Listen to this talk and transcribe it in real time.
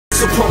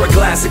pour a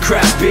glass of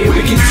craft beer, we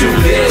can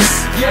do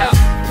this. Yeah.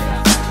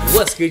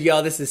 What's good,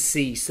 y'all? This is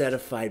C,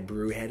 Certified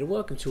Brewhead, and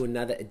welcome to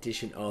another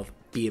edition of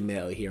Beer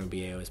Mail here on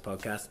BAOS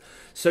Podcast.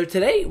 So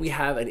today we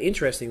have an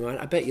interesting one.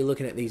 I bet you're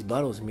looking at these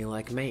bottles and you're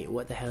like, mate,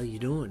 what the hell are you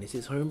doing? Is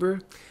this homebrew?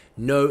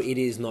 No, it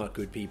is not,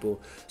 good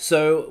people.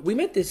 So we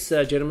met this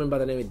gentleman by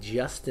the name of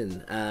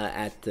Justin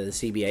at the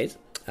CBAs.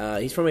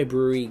 He's from a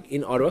brewery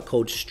in Ottawa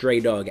called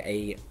Stray Dog,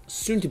 a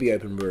soon-to-be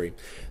open brewery.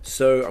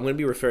 So I'm going to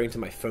be referring to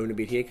my phone a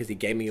bit here because he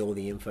gave me all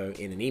the info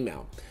in an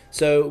email.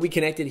 So we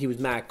connected. He was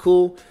mad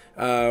cool.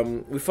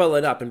 We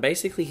followed up, and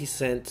basically he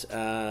sent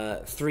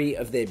 3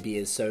 of their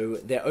beers. So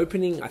they're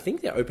opening, I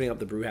think they're opening up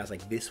the brew house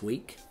like this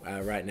week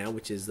right now,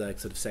 which is the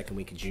sort of second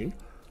week of June,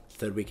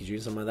 third week of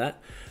June, something like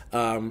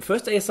that.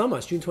 First day of summer,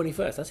 it's June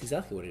 21st. That's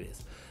exactly what it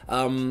is.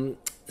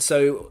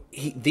 So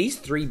these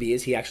 3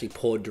 beers he actually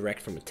poured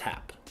direct from a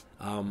tap.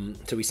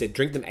 So we said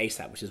drink them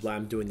ASAP, which is why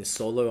I'm doing this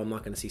solo. I'm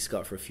not going to see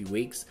Scott for a few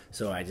weeks,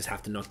 so I just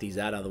have to knock these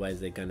out, otherwise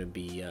they're going to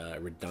be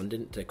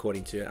redundant,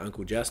 according to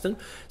Uncle Justin.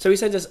 So he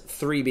sent us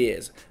 3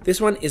 beers. This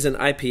one is an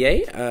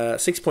IPA,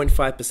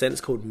 6.5%.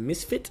 It's called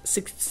Misfit,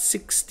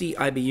 60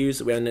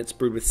 IBUs, and it's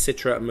brewed with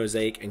Citra,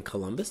 Mosaic, and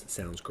Columbus. It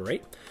sounds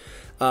great.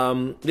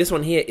 This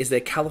one here is their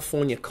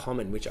California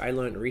Common, which I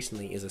learned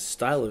recently is a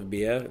style of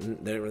beer.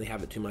 They don't really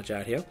have it too much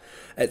out here.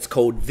 It's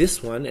called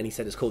this one, and he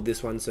said it's called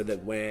this one so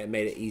that where it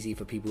made it easy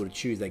for people to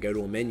choose. They go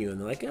to a menu and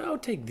they're like, oh, I'll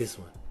take this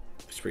one.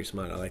 It's pretty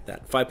smart. I like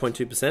that.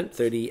 5.2%,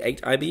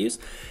 38 IBUs.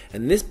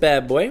 And this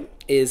bad boy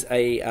is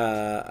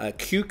a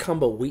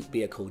cucumber wheat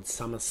beer called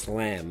Summer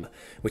Slam,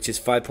 which is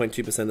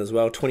 5.2% as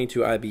well, 22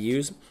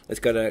 IBUs.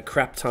 It's got a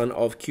crap ton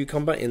of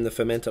cucumber in the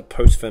fermenter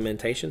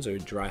post-fermentation, so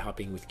dry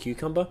hopping with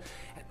cucumber.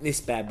 And this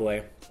bad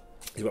boy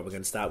is what we're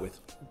going to start with.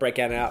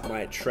 Breaking out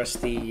my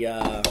trusty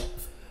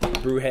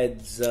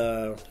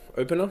BrewHeads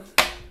opener.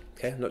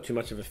 Okay, not too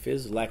much of a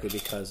fizz, likely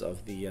because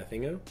of the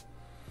thingo.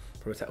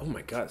 Oh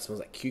my god, it smells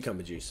like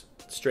cucumber juice.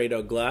 Stray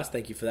Dog glass,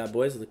 thank you for that,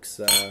 boys. It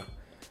looks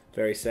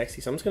very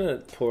sexy. So I'm just going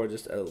to pour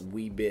just a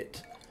wee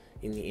bit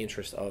in the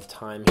interest of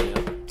time here.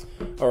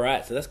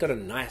 Alright, so that's got a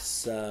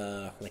nice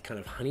like kind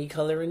of honey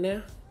color in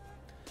there.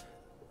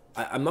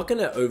 I'm not going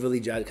to overly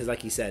judge, because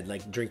like you said,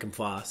 like drink them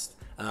fast.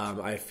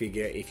 I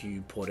figure if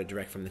you poured it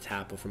direct from the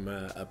tap or from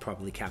a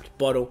properly capped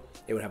bottle,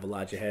 it would have a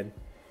larger head.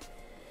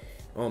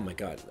 Oh my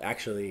god,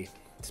 actually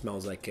it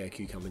smells like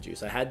cucumber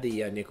juice. I had the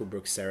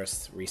Nickelbrook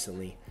Ceres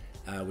recently,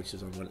 which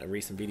is on a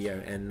recent video,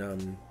 and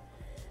it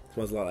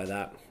smells a lot like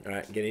that.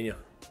 Alright, get in here.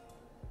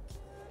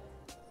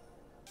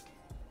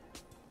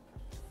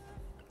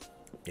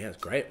 Yeah, it's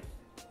great.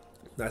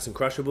 Nice and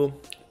crushable.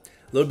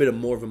 A little bit of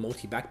more of a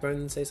malty backbone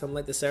than, say, something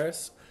like the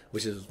Ceres,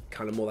 which is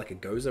kind of more like a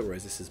Goza,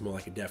 whereas this is more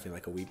like definitely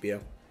like a wheat beer.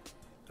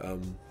 I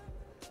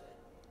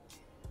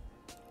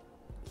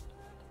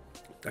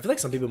feel like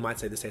some people might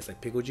say this tastes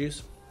like pickle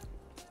juice.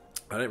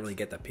 I don't really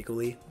get that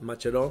pickly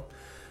much at all.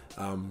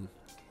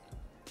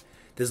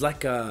 There's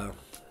like a,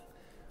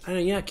 I don't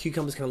know, yeah,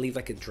 cucumbers kind of leave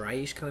like a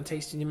dryish kind of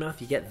taste in your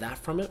mouth. You get that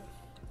from it,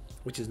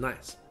 which is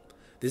nice.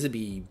 This would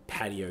be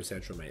patio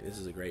central, mate. This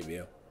is a great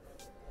beer.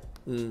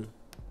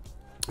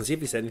 Let's see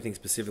if he said anything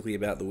specifically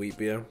about the wheat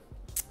beer.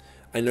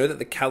 I know that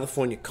the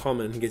California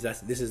Common, because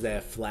this is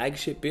their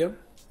flagship beer,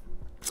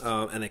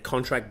 and they're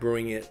contract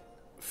brewing it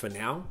for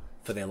now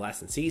for their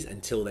licensees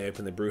until they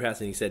open the brew house.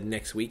 And he said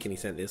next week, and he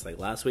sent this like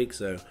last week,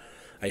 so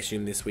I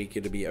assume this week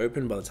it'll be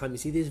open. By the time you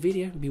see this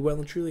video, it'll be well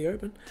and truly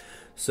open.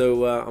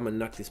 So I'm gonna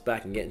knock this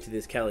back and get into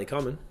this Cali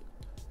Common.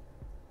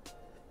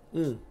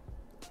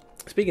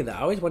 Speaking of that,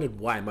 I always wondered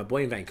why. My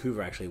boy in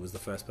Vancouver actually was the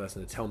first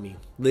person to tell me,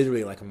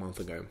 literally like a month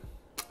ago,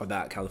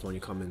 about California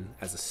Common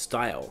as a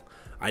style.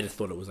 I just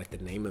thought it was like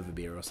the name of a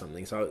beer or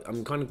something. So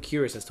I'm kind of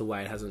curious as to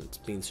why it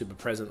hasn't been super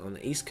present on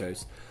the East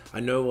Coast. I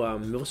know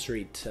Mill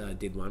Street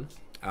did one.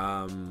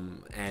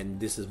 And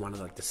this is one of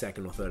like the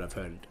second or third I've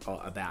heard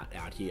about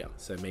out here.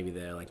 So maybe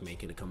they're like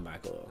making a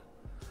comeback or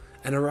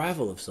an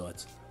arrival of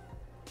sorts.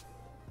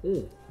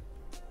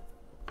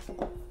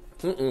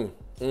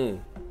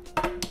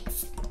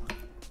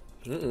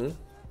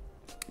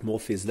 More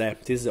fizz there.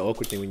 This is the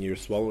awkward thing when you're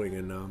swallowing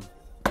and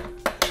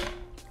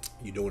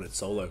you're doing it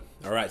solo.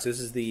 Alright, so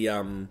this is the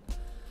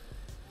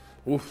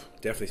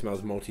definitely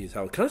smells malty as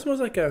hell. It kind of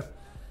smells like a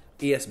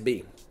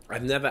ESB.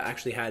 I've never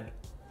actually had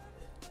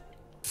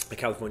a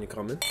California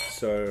Common,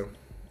 so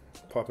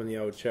pop in the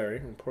old cherry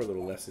and pour a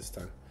little less this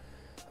time.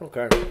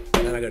 Okay,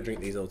 and then I gotta drink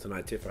these all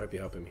tonight. Tiff, I hope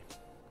you're helping me.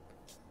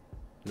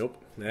 Nope,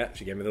 yeah,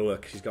 she gave me the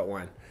look. She's got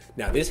wine.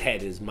 Now this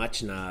head is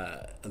much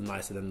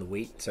nicer than the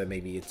wheat, so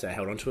maybe it's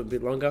held onto it a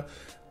bit longer.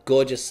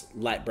 Gorgeous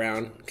light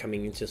brown,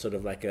 coming into sort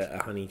of like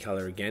a honey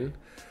color again.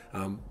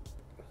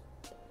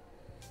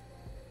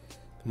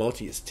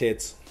 Malty as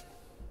tits.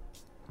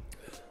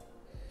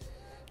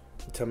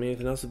 Tell me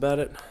anything else about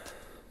it.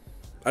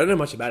 I don't know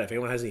much about it. If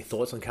anyone has any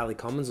thoughts on Cali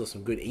Commons or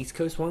some good East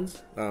Coast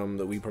ones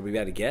that we probably be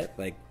able to get,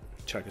 like,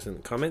 chuck us in the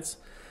comments.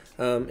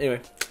 Anyway,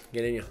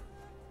 get in here.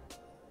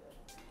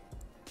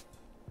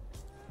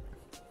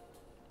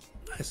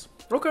 Nice.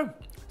 Okay.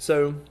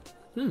 So,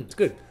 it's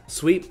good.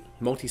 Sweet,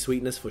 malty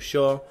sweetness for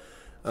sure.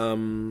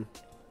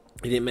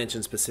 He didn't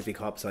mention specific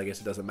hops, so I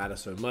guess it doesn't matter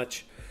so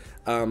much.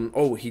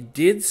 Oh, he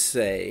did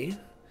say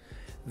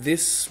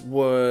this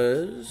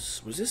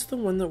was this the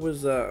one that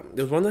was, there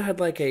was one that had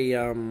like a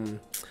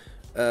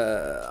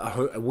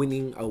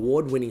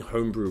award-winning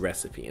homebrew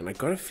recipe, and I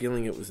got a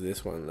feeling it was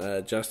this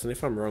one. Justin,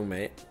 if I'm wrong,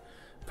 mate,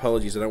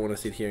 apologies. I don't want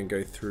to sit here and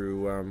go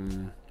through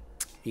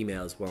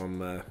emails while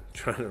I'm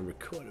trying to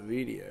record a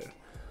video.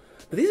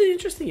 But these are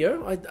interesting,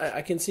 yo.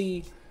 I can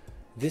see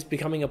this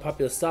becoming a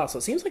popular style. So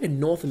it seems like a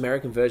North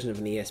American version of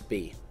an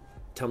ESB.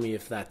 Tell me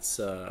if that's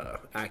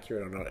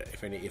accurate or not,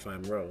 if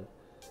I'm wrong.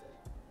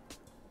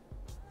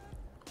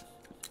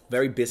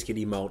 Very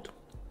biscuity malt.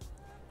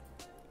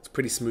 It's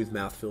pretty smooth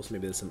mouthfeel, so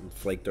maybe there's some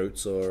flaked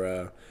oats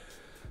or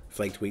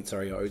flaked wheat,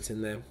 or oats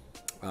in there.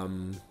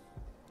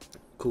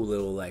 Cool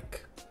little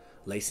like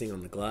lacing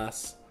on the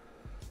glass.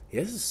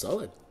 Yeah, this is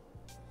solid.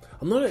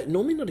 I'm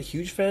normally not a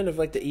huge fan of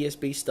like the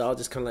ESB style,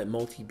 just kind of like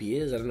malty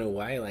beers. I don't know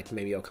why. Like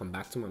maybe I'll come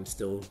back to them. I'm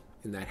still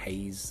in that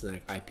haze,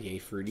 like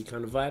IPA fruity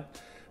kind of vibe.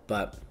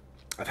 But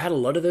I've had a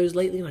lot of those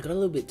lately, and I got a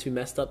little bit too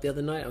messed up the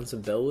other night on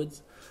some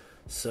Bellwoods.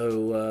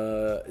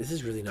 So this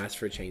is really nice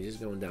for a change. This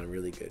is going down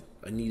really good.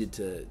 I needed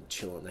to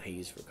chill on the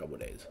haze for a couple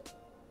of days.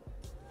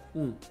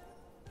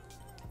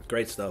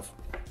 Great stuff.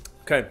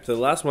 Okay, so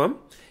the last one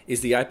is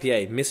the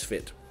IPA,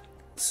 Misfit.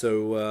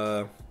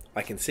 So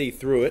I can see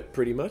through it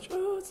pretty much.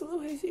 Oh, it's a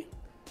little hazy.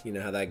 You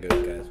know how that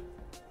goes, guys.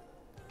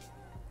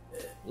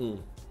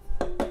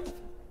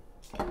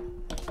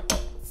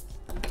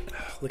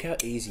 Look how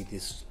easy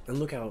this, and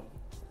look how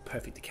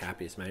perfect the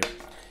cap is, mate.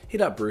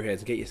 Hit up BrewHeads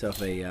and get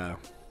yourself a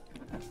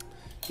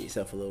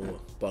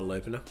little bottle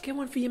opener. Get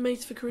one for your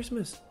mates for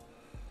Christmas.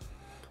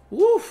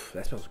 Woof,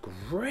 that smells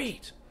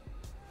great.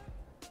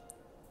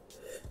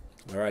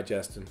 All right,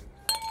 Justin.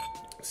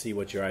 See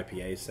what your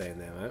IPA is saying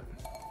there, mate.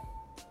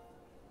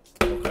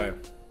 Okay.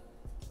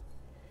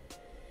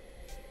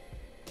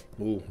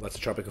 Ooh, lots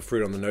of tropical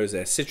fruit on the nose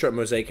there. Citra,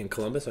 Mosaic, and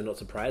Columbus. I'm not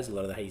surprised. A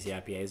lot of the hazy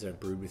IPAs are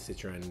brewed with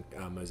Citra and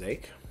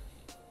Mosaic.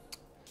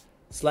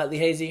 Slightly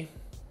hazy.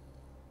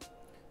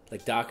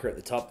 Like darker at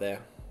the top there.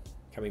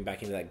 Coming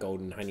back into that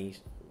golden honey,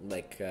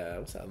 like,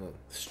 what's that one?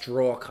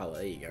 Straw color.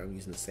 There you go. I'm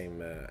using the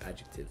same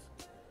adjective.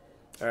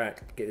 Alright,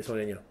 get this one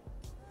in you.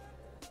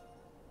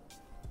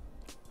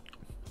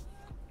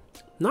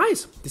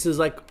 Nice. This is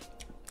like,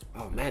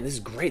 oh man, this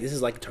is great. This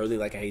is like totally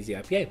like a hazy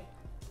IPA.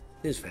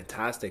 This is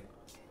fantastic.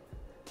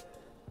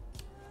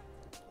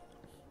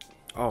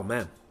 Oh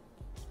man.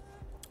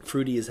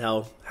 Fruity as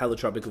hell, hella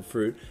tropical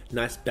fruit.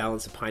 Nice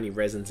balance of piney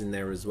resins in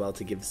there as well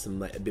to give some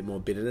like, a bit more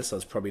bitterness. So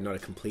it's probably not a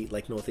complete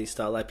like Northeast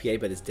style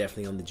IPA, but it's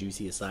definitely on the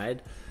juicier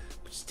side,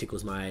 which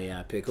tickles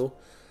my pickle.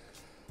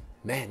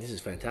 Man, this is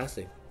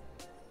fantastic.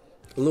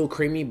 A little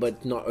creamy,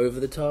 but not over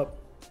the top.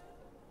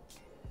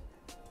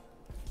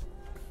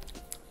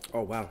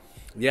 Oh wow.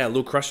 Yeah, a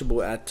little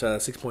crushable at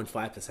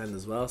 6.5%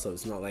 as well, so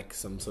it's not like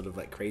some sort of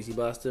like crazy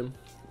bastard.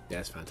 Yeah,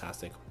 it's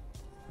fantastic.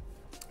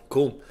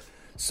 Cool.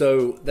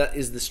 So that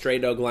is the Stray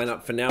Dog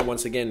lineup for now.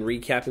 Once again,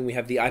 recapping, we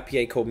have the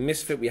IPA called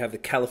Misfit, we have the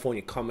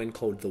California Common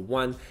called The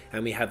One,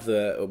 and we have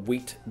the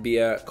wheat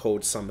beer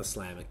called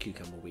SummerSlam, a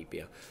cucumber wheat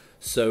beer.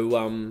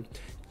 So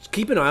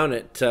keep an eye on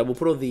it. We'll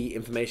put all the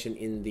information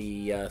in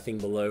the thing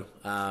below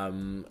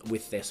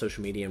with their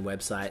social media and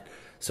website.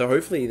 So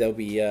hopefully they'll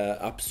be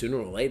up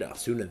sooner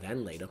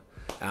than later.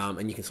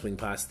 And you can swing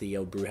past the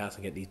old brew house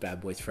and get these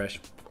bad boys fresh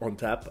on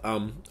tap.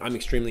 I'm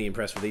extremely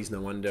impressed with these. No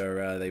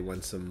wonder they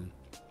won some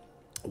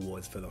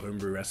awards for the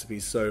homebrew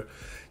recipes. So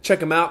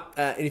check them out.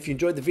 And if you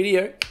enjoyed the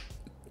video,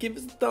 give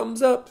us a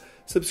thumbs up.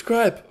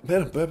 Subscribe.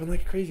 Man, I'm burping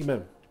like a crazy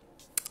man.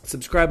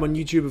 Subscribe on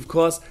YouTube, of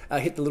course.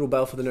 Hit the little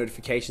bell for the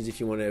notifications if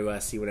you want to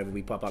see whenever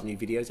we pop up new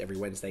videos every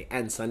Wednesday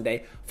and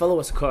Sunday.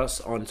 Follow us, of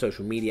course, on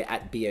social media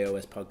at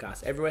BAOS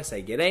Podcast everywhere.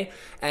 Say g'day.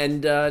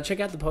 And check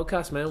out the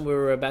podcast, man.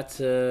 We're about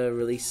to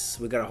release.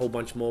 We've got a whole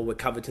bunch more. We're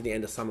covered to the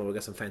end of summer. We've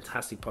got some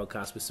fantastic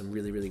podcasts with some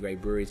really, really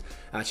great breweries.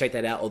 Check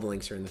that out. All the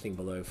links are in the thing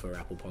below for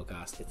Apple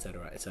Podcasts,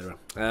 etc., etc.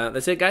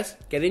 That's it, guys.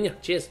 Get in ya.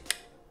 Cheers.